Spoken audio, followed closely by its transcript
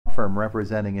firm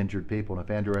representing injured people, and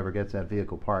if Andrew ever gets that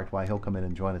vehicle parked, why, he'll come in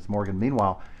and join us. Morgan,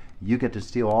 meanwhile, you get to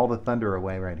steal all the thunder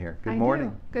away right here. Good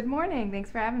morning. Good morning. Thanks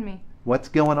for having me. What's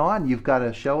going on? You've got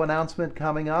a show announcement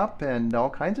coming up and all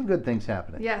kinds of good things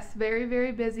happening. Yes, very,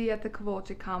 very busy at the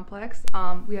Kovalchick complex.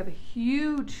 We have a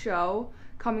huge show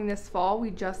coming this fall.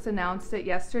 We just announced it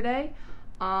yesterday.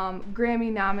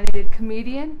 Grammy-nominated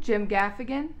comedian Jim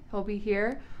Gaffigan, he'll be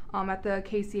here at the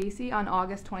KCAC on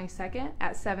August 22nd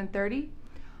at 7:30.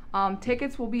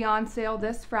 Tickets will be on sale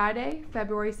this Friday,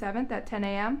 February 7th at 10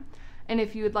 a.m. And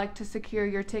if you would like to secure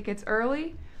your tickets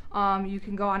early, you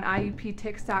can go on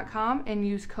iuptix.com and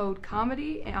use code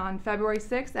COMEDY on February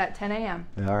 6th at 10 a.m.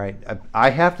 All right. I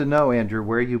have to know, Andrew,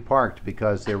 where you parked,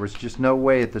 because there was just no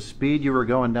way at the speed you were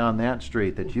going down that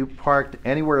street that you parked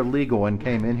anywhere legal and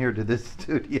came in here to this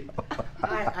studio.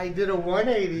 I did a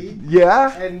 180.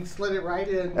 Yeah? And slid it right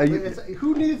in.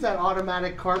 Who needs that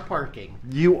automatic car parking?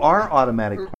 You are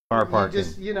automatic car parking.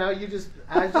 You just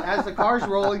as the car's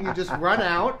rolling, you just run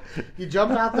out, you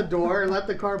jump out the door and let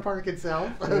the car park itself.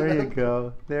 There you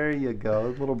go. There you go.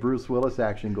 A little Bruce Willis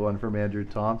action going from Andrew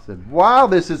Thompson. Wow,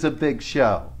 this is a big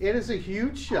show. It is a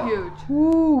huge show. Huge.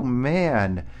 Ooh,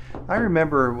 man. I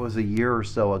remember it was a year or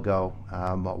so ago,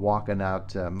 walking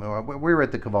out. We were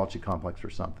at the Kovalchick complex or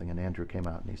something, and Andrew came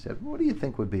out and he said, "What do you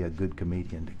think would be a good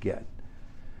comedian to get?"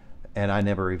 And I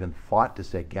never even thought to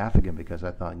say Gaffigan, because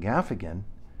I thought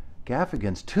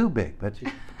Gaffigan's too big, but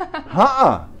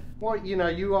Well,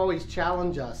 you always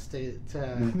challenge us to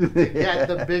get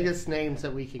the biggest names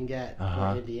that we can get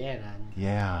for Indiana. And,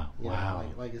 yeah, wow.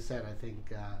 Like I said, I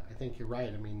think you're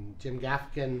right. I mean, Jim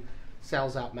Gaffigan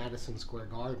sells out Madison Square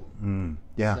Garden.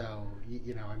 Yeah. So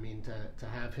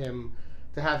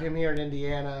to have him here in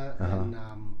Indiana and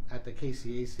at the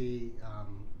KCAC,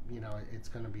 it's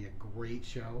going to be a great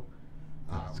show.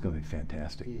 It's going to be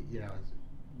fantastic.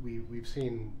 We've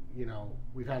seen,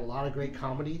 we've had a lot of great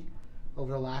comedy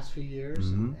over the last few years,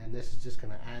 and this is just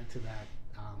going to add to that.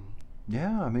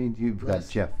 Yeah, I mean, you've got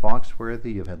Jeff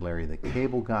Foxworthy, you've had Larry the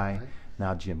Cable Guy,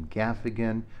 now Jim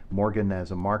Gaffigan, Morgan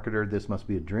as a marketer. This must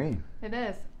be a dream. It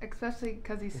is, especially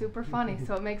because he's super funny,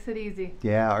 so it makes it easy.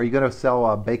 Yeah, are you going to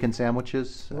sell bacon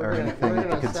sandwiches or anything at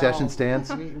the concession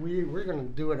stands? We're going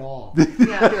to do it all.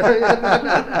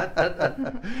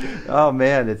 Oh,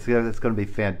 man, it's going to be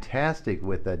fantastic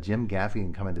with Jim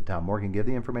Gaffigan coming to town. Morgan, give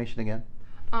the information again.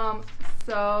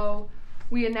 So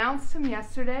we announced him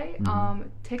yesterday.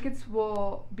 Tickets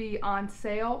will be on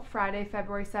sale Friday,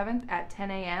 February 7th at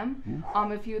 10 a.m.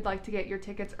 If you would like to get your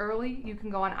tickets early, you can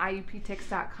go on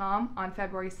iuptix.com on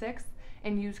February 6th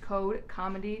and use code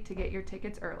COMEDY to get your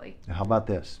tickets early. How about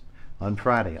this? On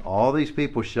Friday, all these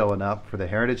people showing up for the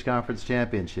Heritage Conference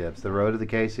Championships, the road to the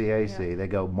KCAC. They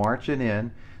go marching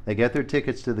in. They get their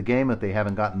tickets to the game if they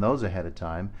haven't gotten those ahead of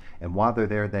time. And while they're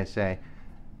there, they say,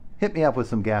 hit me up with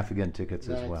some Gaffigan tickets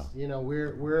as well.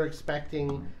 We're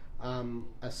expecting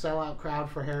a sellout crowd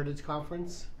for Heritage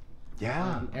Conference.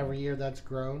 Yeah. Every year that's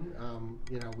grown.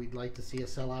 We'd like to see a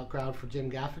sellout crowd for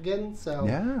Jim Gaffigan. So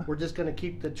we're just going to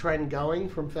keep the trend going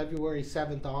from February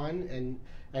 7th on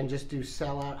and just do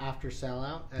sellout after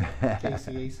sellout at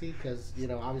KCAC, because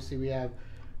obviously we have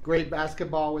great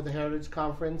basketball with the Heritage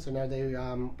Conference, and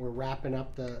we're wrapping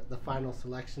up the final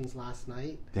selections last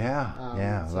night.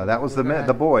 Yeah. Well, that was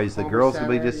the boys. The girls will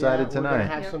be decided tonight. We're going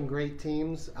to have some great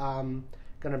teams. Going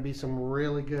to be some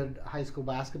really good high school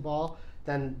basketball.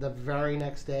 Then the very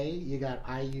next day, you got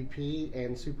IUP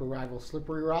and super rival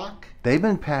Slippery Rock. They've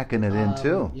been packing it in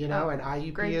too. And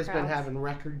IUP has been having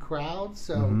record crowds.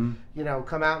 So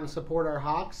come out and support our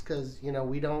Hawks, because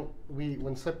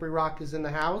when Slippery Rock is in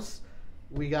the house,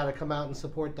 we got to come out and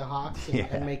support the Hawks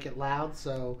and make it loud.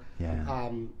 So,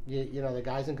 the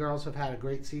guys and girls have had a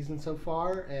great season so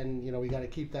far, and we got to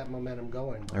keep that momentum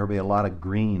going. There will be a lot of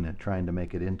green trying to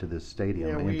make it into this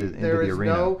stadium, into the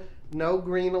arena. No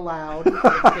green allowed at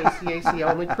KCAC,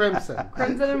 only crimson.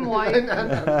 Crimson and white. It's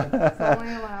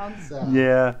only allowed. So.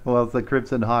 Yeah, well, it's the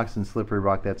Crimson Hawks and Slippery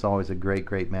Rock. That's always a great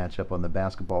matchup on the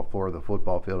basketball floor or the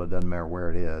football field. It doesn't matter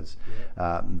where it is.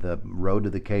 Yeah. The road to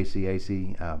the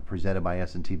KCAC, presented by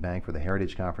S&T Bank for the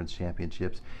Heritage Conference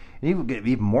Championships. And you get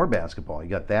even more basketball. You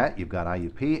got that, you've got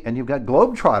IUP, and you've got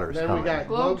Globetrotters coming. Then we got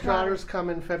Globetrotters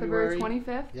coming February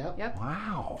 25th. Yep.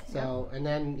 Wow. So, and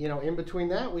then, in between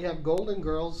that, we have Golden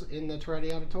Girls in the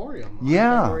Toretti Auditorium on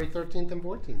February 13th and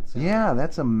 14th. So yeah,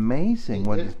 that's amazing.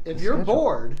 If you're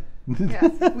bored,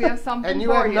 yes, we have something and you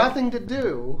for have nothing to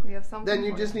do, we have something then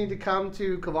you just need to come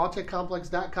to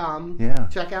Kovalchickcomplex.com,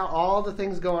 check out all the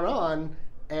things going on,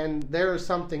 and there is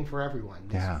something for everyone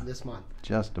this month.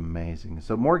 Just amazing.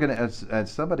 So Morgan,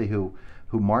 as somebody who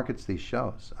markets these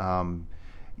shows,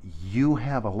 you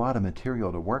have a lot of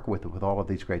material to work with all of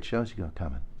these great shows you got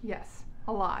coming. Yes,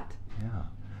 a lot. Yeah.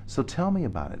 So tell me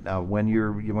about it. When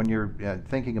you're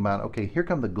thinking about, okay, here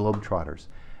come the Globetrotters.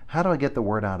 How do I get the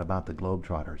word out about the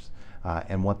Globetrotters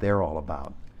and what they're all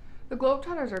about? The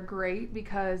Globetrotters are great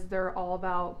because they're all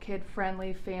about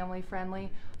kid-friendly,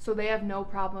 family-friendly, so they have no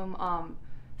problem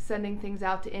sending things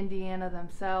out to Indiana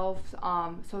themselves,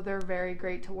 so they're very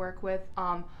great to work with.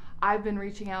 I've been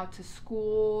reaching out to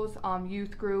schools,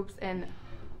 youth groups, and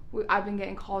I've been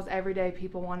getting calls every day.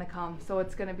 People want to come, so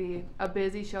it's going to be a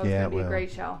busy show. It's going to be a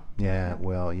great show. Yeah,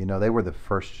 well, they were the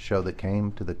first show that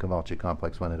came to the Kovalchick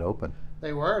complex when it opened.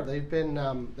 They were. They've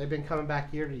been coming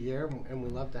back year to year, and we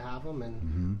love to have them.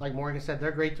 And like Morgan said,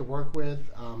 they're great to work with.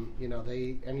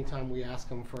 They anytime we ask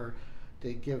them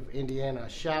to give Indiana a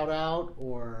shout out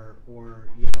or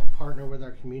partner with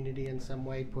our community in some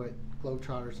way, put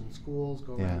Globetrotters in schools,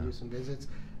 go around and do some visits,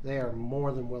 they are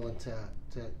more than willing to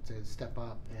step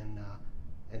up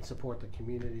and support the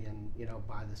community. And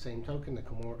by the same token, the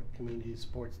community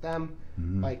supports them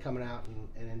by coming out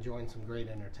and enjoying some great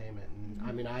entertainment. And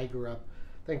I mean, I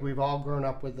think we've all grown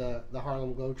up with the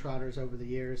Harlem Globetrotters over the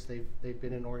years. They've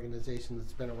been an organization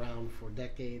that's been around for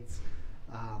decades.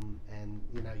 And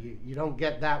you don't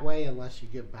get that way unless you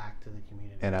give back to the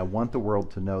community. And I want the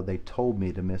world to know they told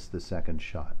me to miss the second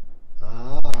shot.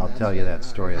 Oh, I'll tell you that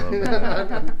story a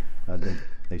little bit.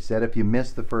 They said if you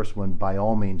miss the first one, by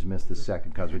all means miss the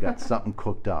second, because we got something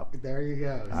cooked up. There you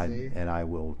go. And I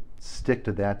will stick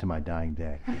to that to my dying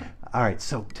day. All right,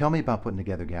 so tell me about putting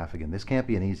together Gaffigan. This can't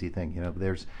be an easy thing.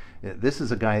 This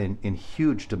is a guy in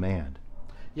huge demand.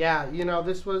 Yeah,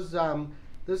 this was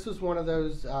one of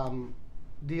those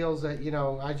deals that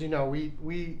as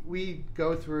we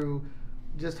go through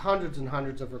just hundreds and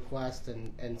hundreds of requests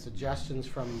and suggestions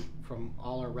from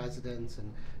all our residents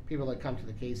and people that come to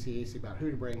the KCAC about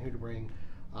who to bring,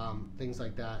 things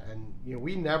like that. And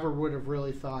we never would have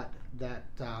really thought that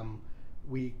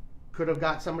we could have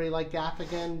got somebody like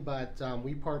Gaffigan, but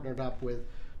we partnered up with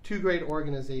two great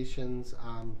organizations,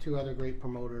 two other great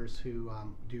promoters who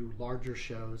do larger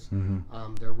shows.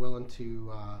 They're willing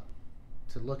to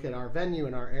look at our venue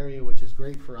in our area, which is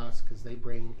great for us because they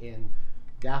bring in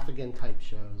Gaffigan type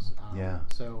shows.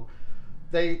 So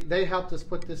they helped us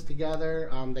put this together.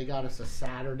 They got us a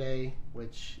Saturday,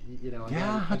 which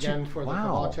again for the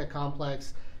Kovalchick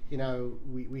complex.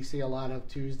 We see a lot of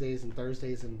Tuesdays and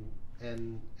Thursdays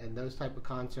and those type of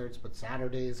concerts, but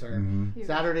Saturdays are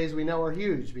Saturdays we know are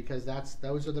huge because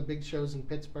those are the big shows in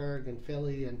Pittsburgh and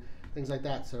Philly and things like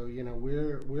that. So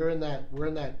we're in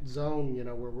that zone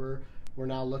where we're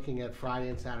now looking at Friday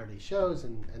and Saturday shows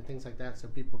and things like that, so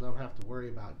people don't have to worry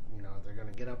about they're going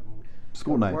to get up and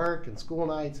school night, work and school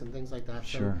nights and things like that.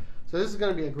 Sure. So this is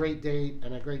going to be a great date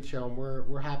and a great show, and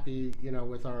we're happy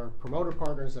with our promoter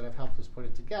partners that have helped us put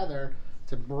it together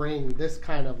to bring this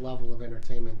kind of level of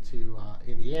entertainment to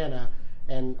Indiana.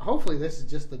 And hopefully this is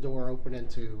just the door open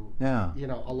into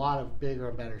a lot of bigger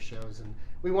and better shows. And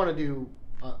we want to do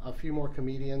a few more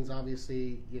comedians.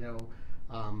 Obviously,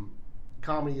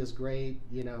 comedy is great.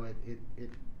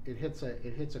 It hits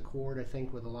a chord, I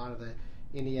think, with a lot of the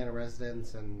Indiana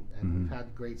residents, and we've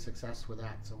had great success with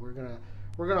that. So we're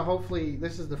gonna hopefully,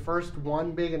 this is the first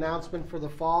one big announcement for the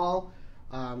fall.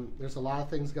 There's a lot of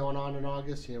things going on in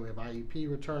August. We have IUP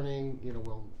returning.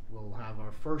 We'll have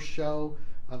our first show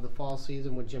of the fall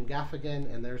season with Jim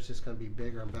Gaffigan, and there's just going to be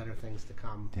bigger and better things to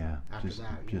come after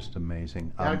that. Just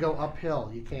amazing. Gotta go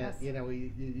uphill. You can't,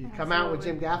 you come out with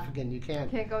Jim Gaffigan, you can't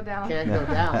go down. Can't go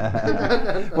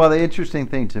down. Well, the interesting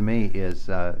thing to me is,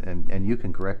 and you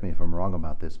can correct me if I'm wrong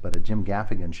about this, but a Jim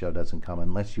Gaffigan show doesn't come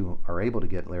unless you are able to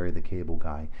get Larry the Cable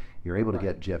Guy. You're able to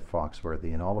get Jeff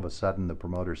Foxworthy, and all of a sudden the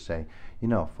promoters say,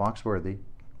 Foxworthy,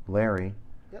 Larry,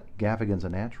 Gaffigan's a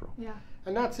natural. Yeah.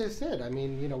 And that's just it. I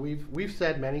mean, we've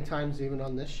said many times, even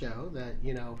on this show, that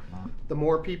the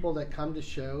more people that come to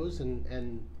shows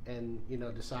and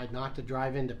decide not to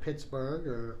drive into Pittsburgh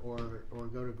or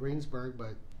go to Greensburg,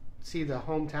 but see the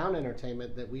hometown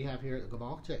entertainment that we have here at the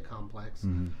Kovalchick complex,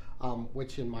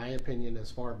 which in my opinion is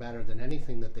far better than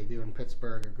anything that they do in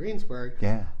Pittsburgh or Greensburg.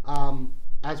 Yeah.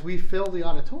 As we fill the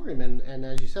auditorium, and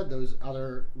as you said,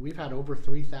 we've had over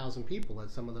 3,000 people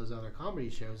at some of those other comedy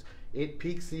shows. It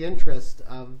piques the interest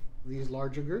of these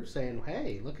larger groups, saying,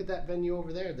 "Hey, look at that venue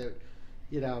over there. That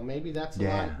maybe that's a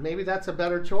lot. Maybe that's a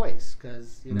better choice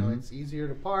because it's easier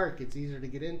to park, it's easier to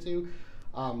get into."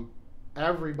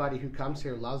 Everybody who comes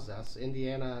here loves us.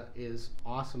 Indiana is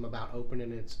awesome about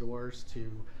opening its doors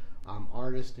to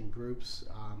artists and groups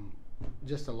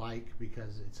just alike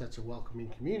because it's such a welcoming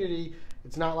community.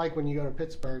 It's not like when you go to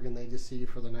Pittsburgh and they just see you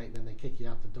for the night and then they kick you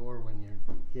out the door when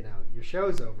your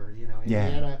show's over.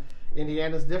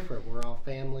 Indiana's different. We're all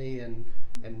family, and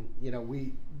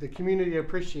the community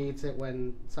appreciates it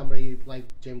when somebody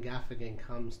like Jim Gaffigan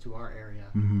comes to our area.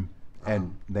 Mm-hmm.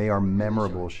 And they are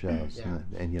memorable shows.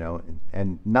 Yeah.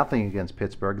 And nothing against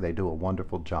Pittsburgh. They do a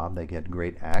wonderful job. They get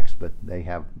great acts, but they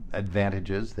have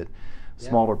advantages that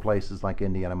smaller places like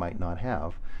Indiana might not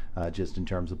have, just in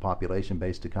terms of population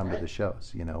base to come to the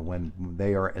shows. When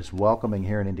they are as welcoming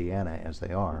here in Indiana as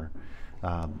they are,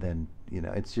 then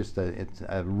it's just it's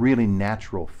a really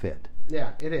natural fit.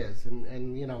 Yeah, it is,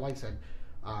 and like I said,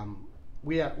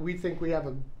 we think we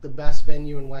have the best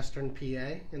venue in Western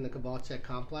PA in the Kovalchick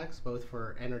complex, both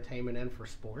for entertainment and for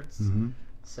sports. Mm-hmm.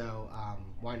 So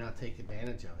why not take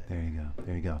advantage of it?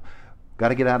 There you go. Got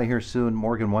to get out of here soon.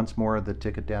 Morgan, once more the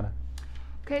ticket data.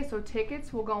 Okay, so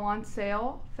tickets will go on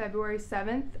sale February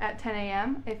 7th at 10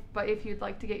 a.m. But if you'd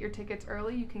like to get your tickets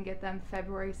early, you can get them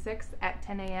February 6th at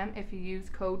 10 a.m. if you use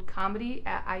code COMEDY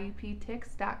at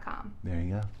iuptix.com. There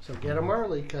you go. So get them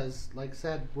early because, like I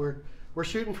said, we're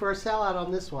shooting for a sellout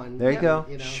on this one. There you go.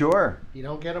 Sure. If you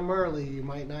don't get them early, you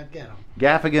might not get them.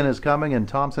 Gaffigan is coming, and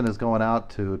Thompson is going out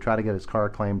to try to get his car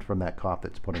claimed from that cop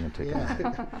that's putting a ticket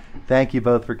on. Thank you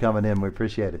both for coming in. We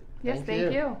appreciate it. Yes,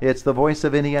 thank you. It's the voice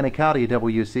of Indiana County,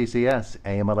 WCCS,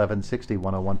 AM 1160,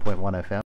 101.1 FM.